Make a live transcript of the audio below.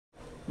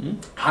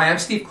Hi, I'm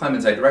Steve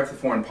Clemons. I direct the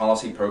foreign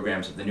policy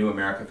programs of the New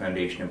America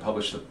Foundation and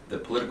publish the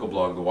political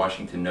blog,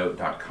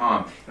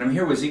 thewashingtonnote.com. And I'm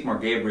here with Sigmar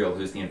Gabriel,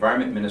 who's the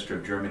Environment Minister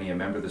of Germany, a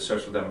member of the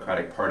Social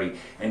Democratic Party,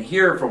 and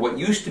here for what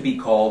used to be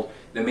called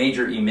the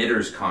Major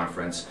Emitters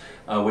Conference,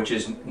 which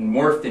has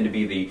morphed into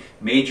be the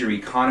Major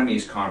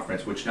Economies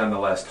Conference, which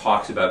nonetheless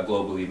talks about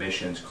global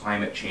emissions,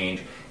 climate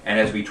change, and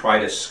as we try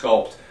to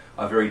sculpt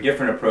a very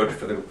different approach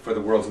for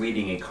the world's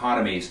leading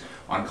economies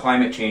on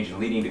climate change and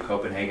leading to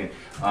Copenhagen.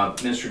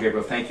 Minister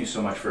Gabriel, thank you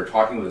so much for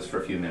talking with us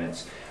for a few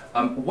minutes.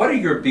 What are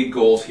your big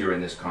goals here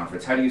in this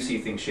conference? How do you see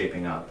things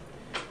shaping up?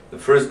 The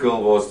first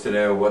goal was to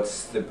know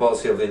what's the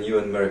policy of the new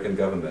American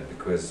government,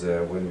 because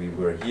when we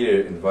were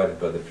here invited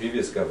by the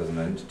previous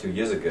government 2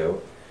 years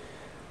ago,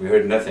 we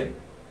heard nothing.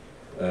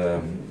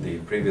 The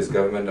previous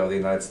government of the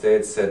United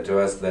States said to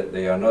us that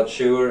they are not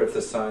sure if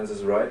the science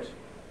is right,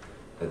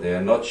 that they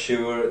are not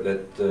sure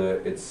that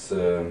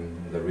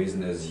the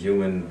reason is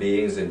human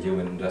beings and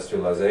human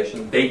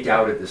industrialization. They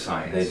doubted the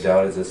science. They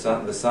doubted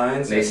the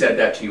science. They said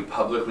that to you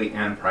publicly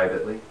and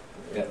privately?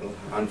 Yeah,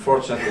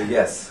 unfortunately,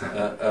 yes.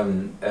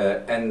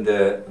 And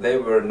they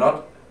were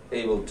not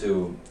able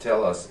to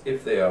tell us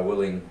if they are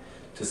willing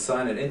to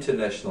sign an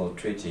international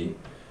treaty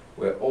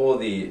where all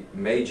the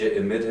major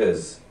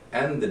emitters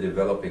and the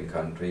developing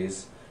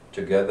countries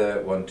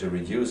together want to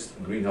reduce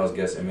greenhouse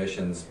gas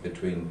emissions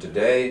between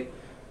today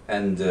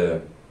and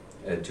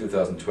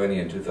 2020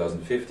 and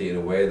 2050 in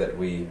a way that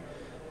we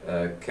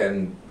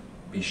can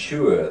be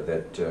sure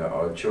that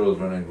our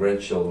children and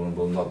grandchildren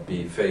will not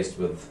be faced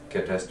with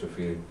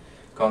catastrophic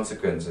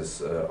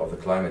consequences of the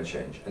climate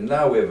change. And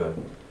now we have a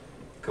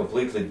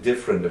completely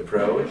different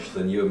approach.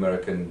 The new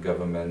American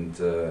government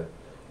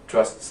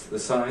trusts the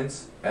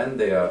science and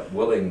they are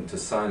willing to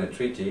sign a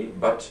treaty,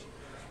 but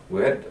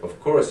we had of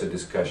course a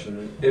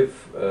discussion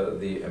if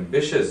the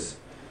ambitious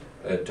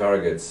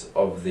targets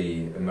of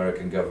the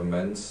American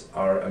governments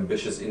are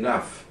ambitious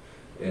enough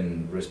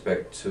in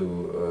respect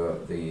to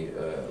the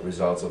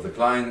results of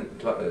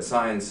the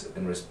science,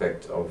 in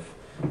respect of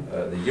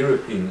the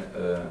European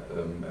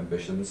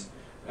ambitions.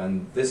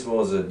 And this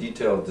was a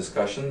detailed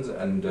discussion,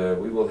 and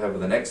we will have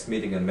the next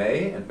meeting in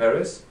May in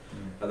Paris,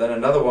 and then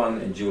another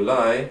one in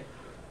July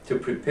to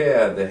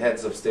prepare the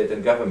heads of state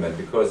and government,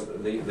 because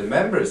the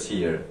members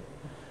here,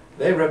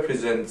 they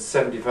represent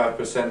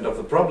 75% of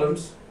the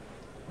problems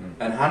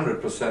and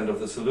 100% of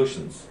the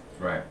solutions.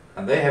 Right.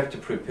 And they have to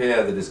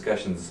prepare the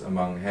discussions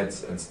among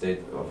heads and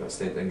state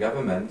and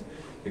government,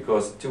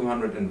 because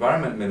 200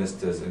 environment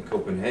ministers in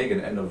Copenhagen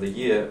end of the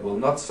year will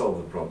not solve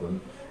the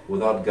problem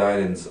without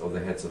guidance of the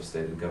heads of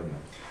state and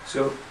government.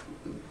 So,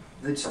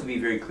 let's be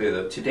very clear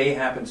though, today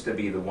happens to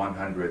be the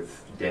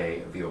 100th day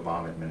of the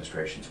Obama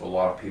administration, so a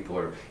lot of people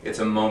are, it's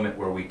a moment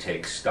where we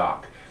take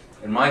stock.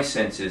 And my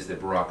sense is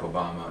that Barack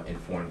Obama in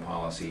foreign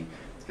policy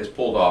has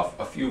pulled off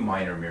a few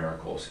minor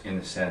miracles, in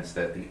the sense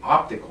that the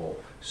optical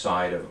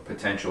side of a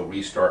potential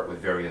restart with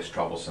various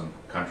troublesome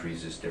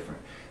countries is different.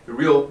 The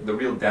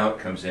real doubt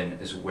comes in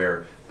is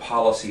where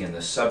policy and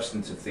the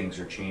substance of things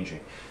are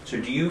changing. So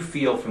do you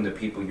feel from the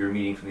people you're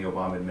meeting from the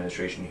Obama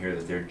administration here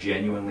that they're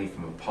genuinely,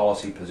 from a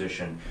policy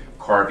position,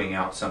 carving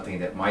out something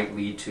that might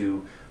lead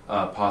to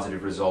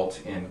positive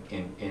results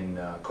in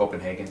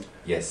Copenhagen?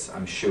 Yes,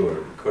 I'm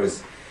sure,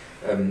 because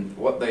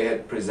what they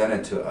had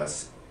presented to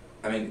us,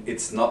 I mean,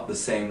 it's not the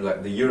same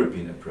like the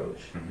European approach.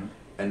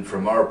 And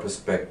from our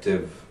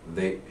perspective,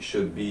 they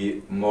should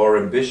be more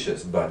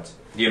ambitious, but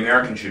the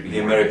Americans should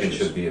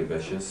be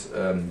ambitious.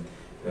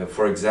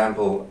 For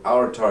example,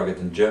 our target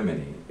in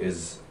Germany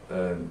is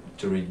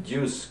to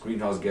reduce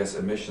greenhouse gas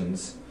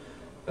emissions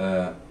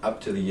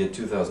up to the year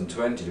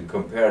 2020, to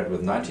compare it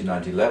with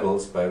 1990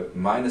 levels, by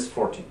minus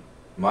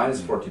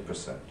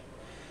 40%.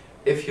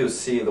 If you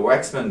see the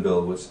Waxman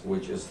bill,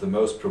 which is the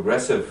most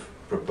progressive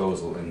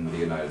proposal in the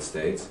United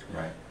States,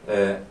 right.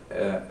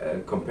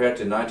 Compared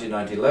to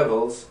 1990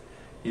 levels,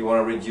 you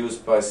want to reduce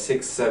by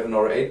 6, 7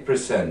 or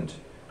 8%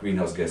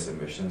 greenhouse gas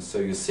emissions. So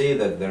you see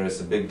that there is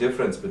a big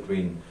difference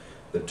between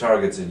the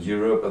targets in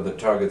Europe and the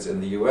targets in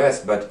the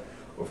US, but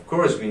of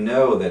course we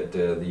know that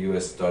the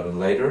US started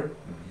later,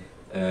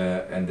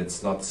 and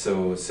it's not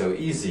so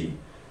easy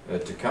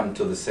to come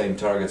to the same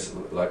targets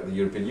like the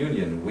European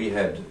Union. We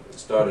had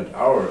started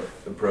our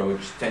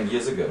approach 10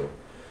 years ago.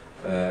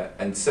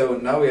 And so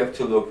now we have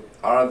to look,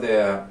 are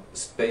there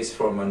space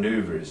for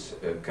maneuvers?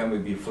 Can we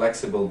be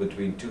flexible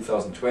between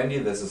 2020,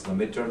 this is the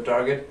midterm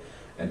target,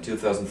 and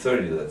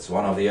 2030, that's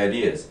one of the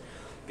ideas.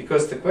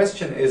 Because the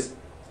question is,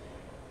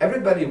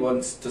 everybody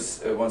wants to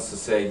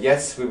say,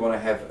 yes, we want to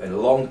have a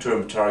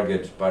long-term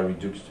target by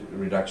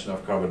reduction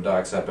of carbon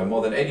dioxide by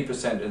more than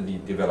 80% in the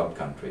developed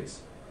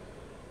countries.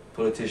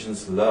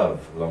 Politicians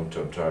love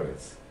long-term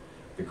targets,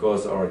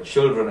 because our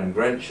children and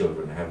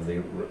grandchildren have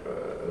the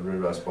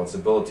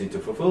responsibility to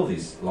fulfill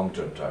these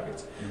long-term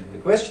targets. The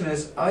question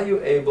is, are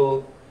you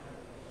able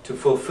to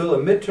fulfill a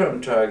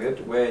midterm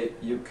target where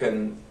you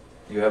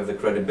have the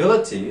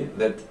credibility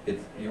that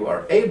you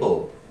are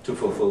able to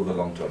fulfill the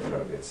long-term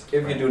targets.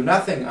 If you do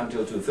nothing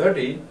until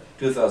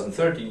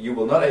 2030, you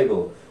will not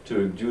able to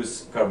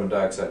reduce carbon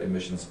dioxide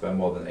emissions by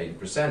more than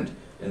 80%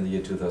 in the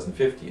year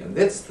 2050. And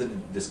that's the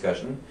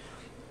discussion.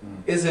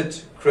 Is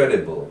it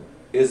credible?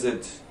 Is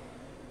it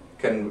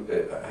can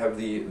have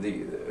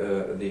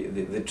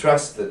the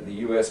trust that the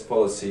US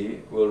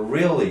policy will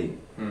really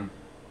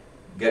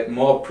get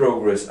more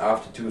progress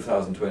after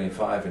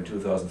 2025 and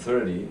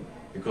 2030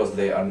 because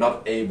they are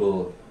not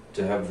able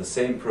to have the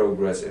same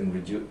progress in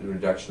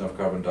reduction of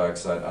carbon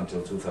dioxide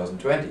until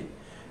 2020.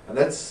 And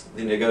that's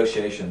the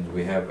negotiations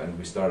we have, and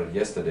we started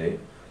yesterday.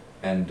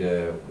 And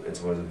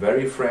it was a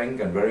very frank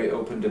and very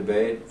open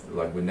debate,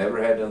 like we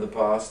never had in the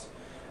past.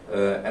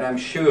 And I'm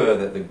sure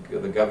that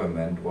the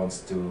government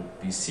wants to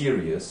be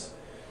serious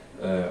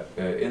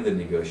in the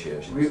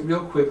negotiations.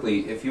 Real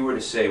quickly, if you were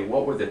to say,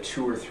 what were the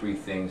 2 or 3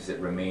 things that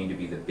remain to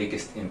be the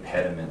biggest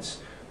impediments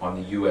on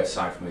the US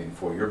side from moving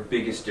forward, your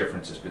biggest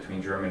differences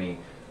between Germany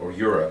or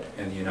Europe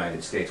and the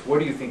United States, what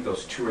do you think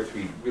those 2 or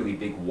 3 really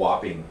big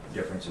whopping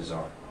differences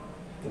are?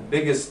 The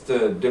biggest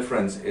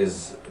difference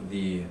is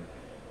the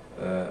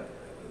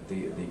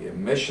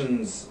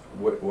emissions,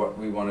 what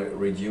we want to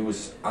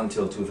reduce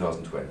until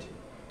 2020.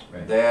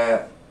 Right.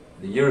 There,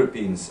 the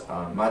Europeans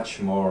are much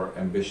more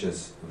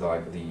ambitious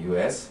like the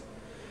US,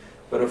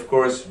 but of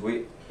course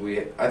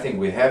I think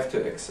we have to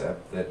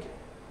accept that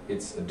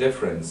it's a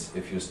difference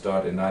if you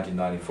start in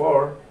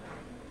 1994,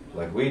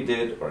 like we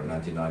did, or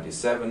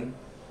 1997,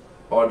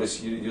 or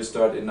you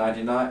start in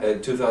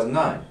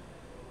 2009.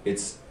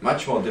 It's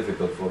much more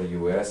difficult for the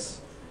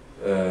US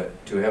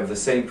to have the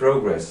same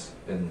progress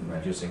in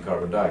reducing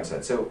carbon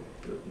dioxide. So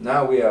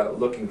now we are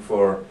looking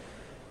for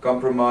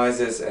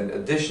compromises, and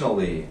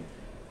additionally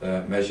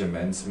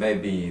measurements may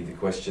be the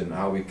question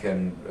how we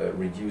can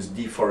reduce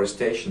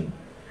deforestation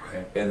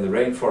in the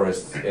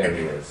rainforest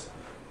areas.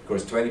 Of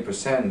course,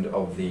 20%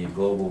 of the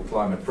global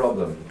climate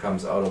problem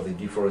comes out of the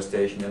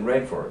deforestation in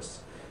rainforests.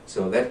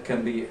 So that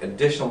can be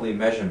additionally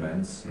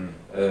measurements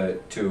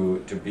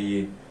to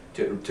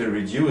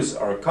reduce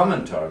our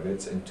common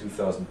targets in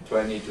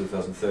 2020,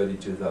 2030,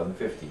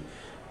 2050.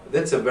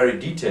 That's a very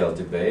detailed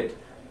debate,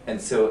 and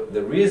so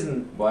the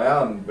reason why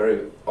I'm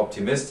very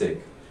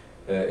optimistic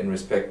in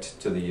respect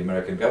to the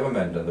American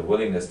government and the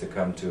willingness to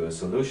come to a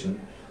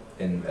solution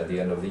at the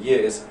end of the year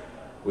is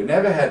we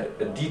never had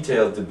a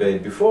detailed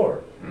debate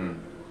before.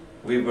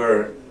 We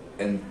were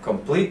in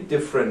complete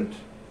different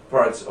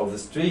parts of the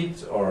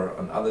street or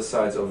on other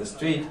sides of the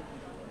street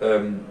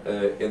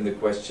in the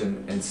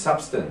question in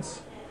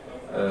substance,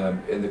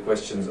 in the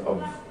questions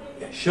of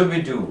should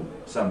we do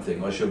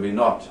something or should we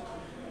not,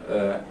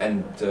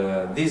 and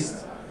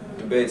these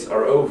debates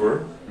are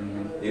over.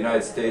 The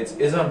United States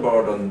is on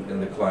board in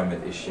the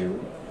climate issue,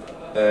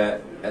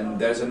 and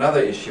there's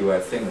another issue I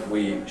think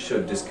we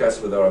should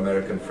discuss with our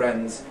American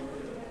friends.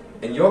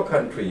 In your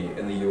country,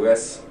 in the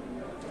US,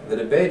 the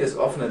debate is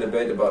often a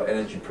debate about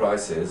energy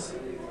prices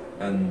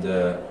and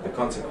the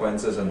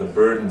consequences and the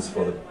burdens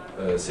for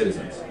the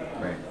citizens.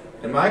 Right.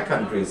 In my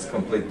country it's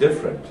completely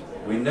different.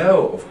 We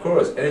know, of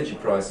course, energy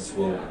prices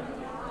will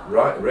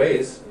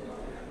raise,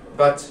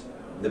 but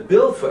the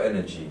bill for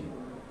energy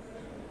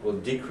will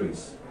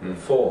decrease, will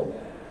fall,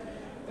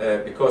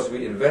 because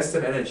we invest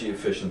in energy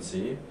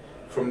efficiency.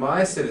 For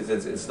my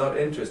citizens, it's not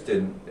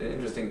interesting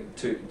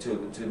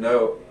to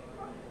know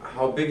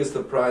how big is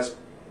the price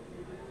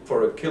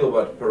for a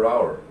kilowatt per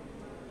hour.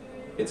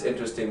 It's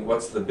interesting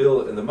what's the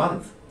bill in the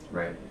month.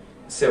 Right.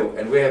 So,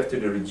 and we have to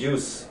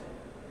reduce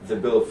the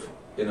bill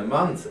in a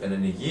month and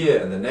in a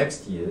year and the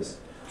next years.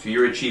 So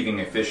you're achieving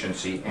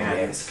efficiency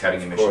and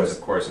cutting emissions,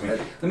 of course.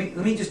 I mean,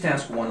 let me just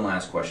ask one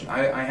last question.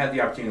 I had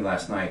the opportunity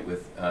last night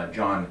with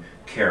John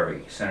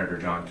Kerry, Senator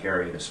John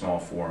Kerry, at a small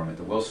forum at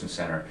the Wilson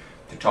Center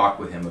to talk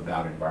with him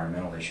about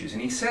environmental issues,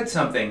 and he said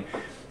something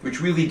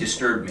which really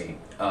disturbed me.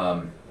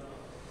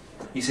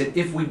 He said,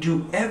 if we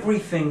do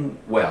everything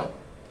well,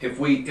 if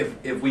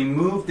we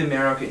moved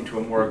America into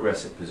a more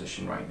aggressive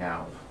position right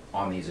now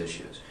on these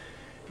issues,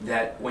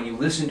 that when you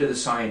listen to the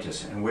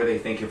scientists and where they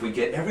think if we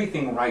get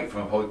everything right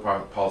from a public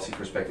policy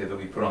perspective that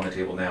we put on the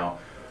table now,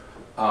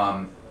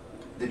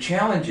 the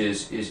challenge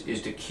is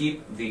to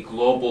keep the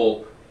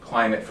global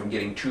climate from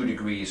getting 2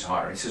 degrees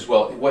hotter. He says,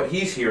 well, what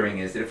he's hearing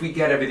is that if we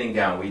get everything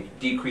down, we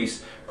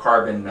decrease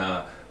carbon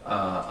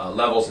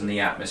levels in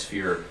the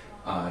atmosphere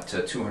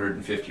to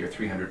 250 or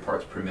 300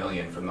 parts per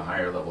million from the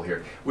higher level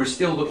here, we're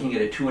still looking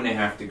at a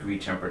 2.5 degree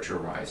temperature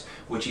rise,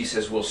 which he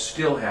says will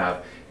still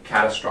have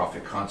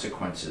catastrophic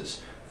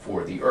consequences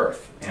for the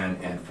Earth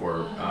and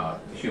for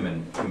the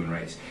human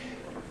race.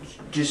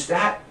 Does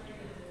that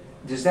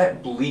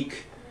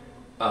bleak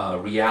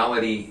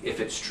reality, if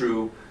it's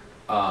true,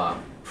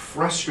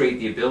 frustrate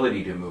the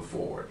ability to move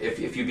forward?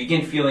 If you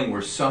begin feeling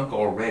we're sunk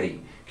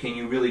already, can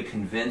you really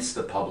convince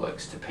the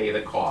publics to pay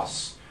the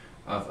costs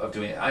of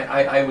doing it?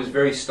 I was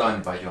very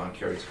stunned by John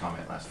Kerry's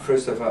comment last night.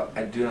 First of all,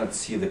 I do not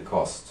see the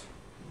cost.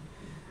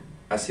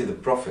 I see the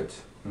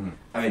profit.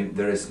 I mean,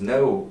 there is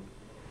no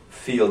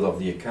field of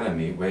the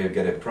economy where you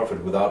get a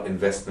profit without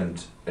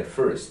investment at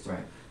first. Right.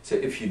 So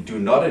if you do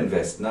not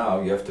invest now,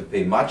 you have to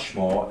pay much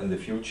more in the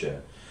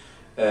future.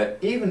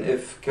 Even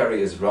if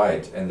Kerry is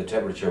right and the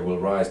temperature will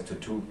rise to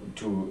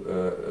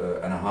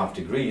 2.5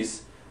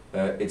 degrees,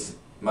 it's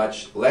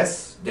much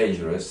less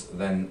dangerous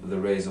than the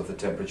raise of the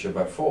temperature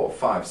by 4,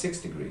 5,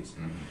 6 degrees.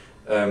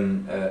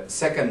 Mm-hmm.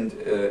 Second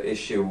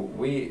issue,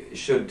 we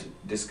should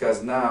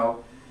discuss now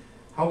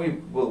how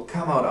we will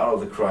come out of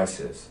the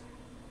crisis.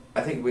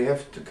 I think we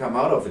have to come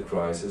out of the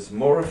crisis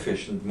more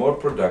efficient, more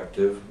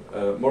productive,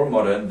 more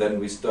modern than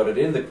we started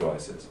in the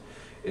crisis.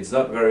 It's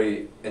not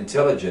very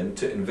intelligent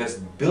to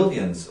invest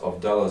billions of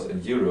dollars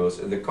and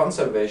euros in the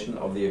conservation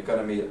of the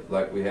economy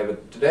like we have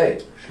it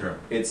today. Sure.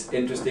 It's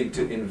interesting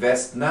to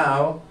invest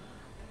now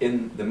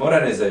in the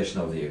modernization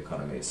of the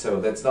economy.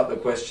 So that's not the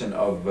question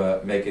of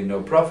making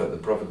no profit. The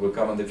profit will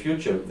come in the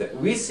future. That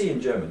we see in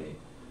Germany.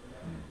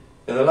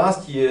 In the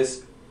last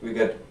years, we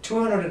got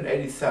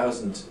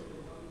 280,000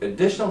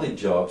 additionally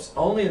jobs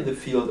only in the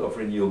field of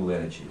renewable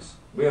energies.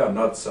 We are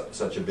not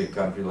such a big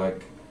country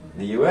like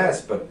the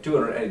US, but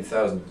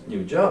 280,000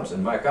 new jobs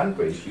in my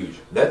country. It's huge.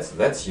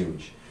 That's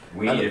huge.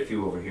 We need a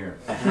few over here.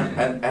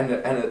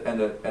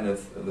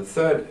 The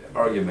third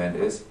argument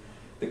is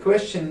the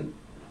question: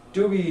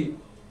 do we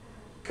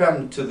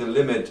come to the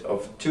limit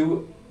of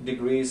 2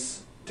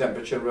 degrees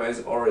temperature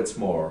rise, or it's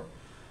more?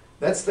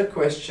 That's the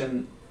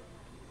question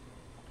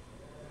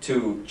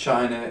to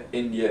China,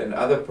 India, and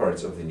other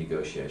parts of the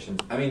negotiations.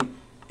 I mean,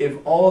 if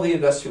all the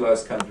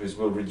industrialized countries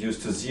will reduce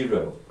to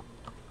 0,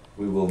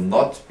 we will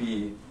not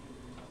be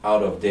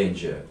out of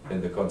danger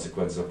in the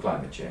consequences of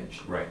climate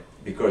change. Right.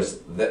 Because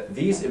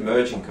these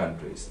emerging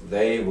countries,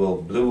 they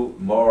will blow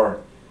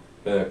more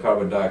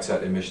carbon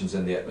dioxide emissions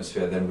in the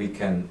atmosphere than we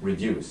can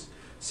reduce.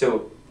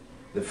 So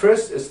the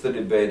first is the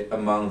debate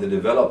among the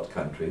developed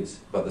countries,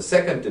 but the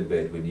second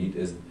debate we need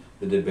is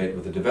the debate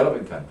with the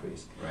developing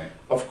countries. Right.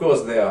 Of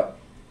course, there are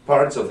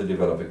parts of the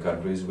developing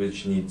countries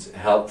which needs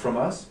help from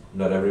us.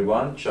 Not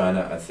everyone.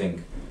 China, I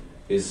think,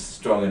 is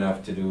strong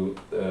enough to do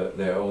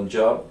their own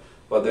job,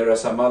 but there are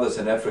some others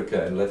in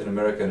Africa, in Latin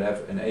America,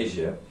 and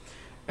Asia,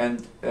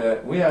 and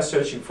we are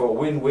searching for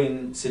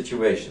win-win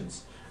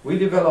situations. We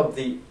developed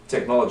the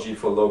technology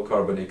for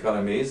low-carbon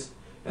economies,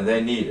 and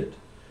they need it.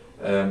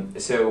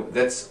 So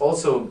that's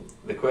also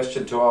the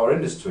question to our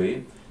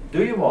industry.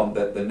 Do you want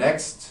that the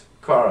next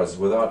cars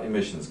without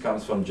emissions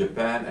comes from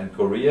Japan and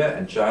Korea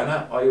and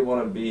China, or you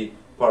want to be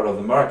part of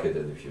the market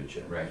in the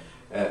future? Right.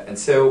 And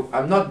so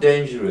I'm not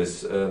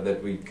dangerous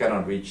that we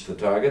cannot reach the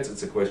targets.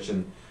 It's a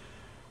question: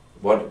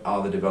 what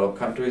are the developed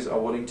countries are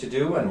willing to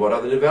do, and what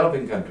are the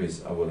developing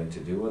countries are willing to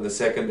do? And the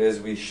second is,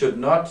 we should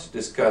not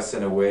discuss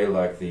in a way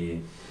like the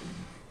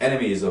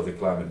enemies of the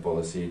climate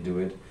policy do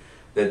it,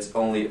 that's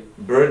only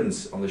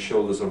burdens on the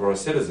shoulders of our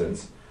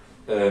citizens.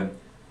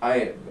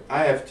 I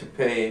have to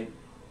pay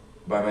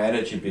by my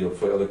energy bill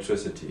for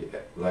electricity,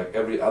 like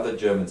every other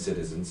German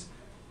citizens,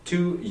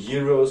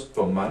 €2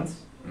 per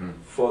month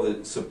for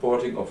the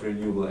supporting of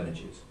renewable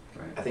energies.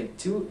 Right. I think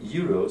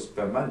 €2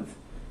 per month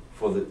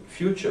for the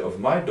future of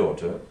my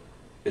daughter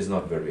is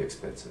not very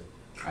expensive.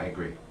 I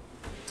agree.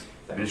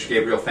 Minister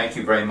Gabriel, thank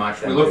you very much.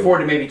 Thank we look you. forward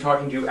to maybe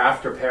talking to you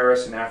after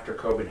Paris and after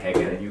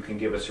Copenhagen, and you can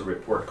give us a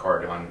report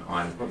card on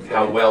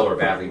how well or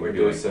badly we're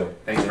doing. So.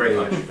 Thanks very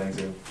much. Thanks.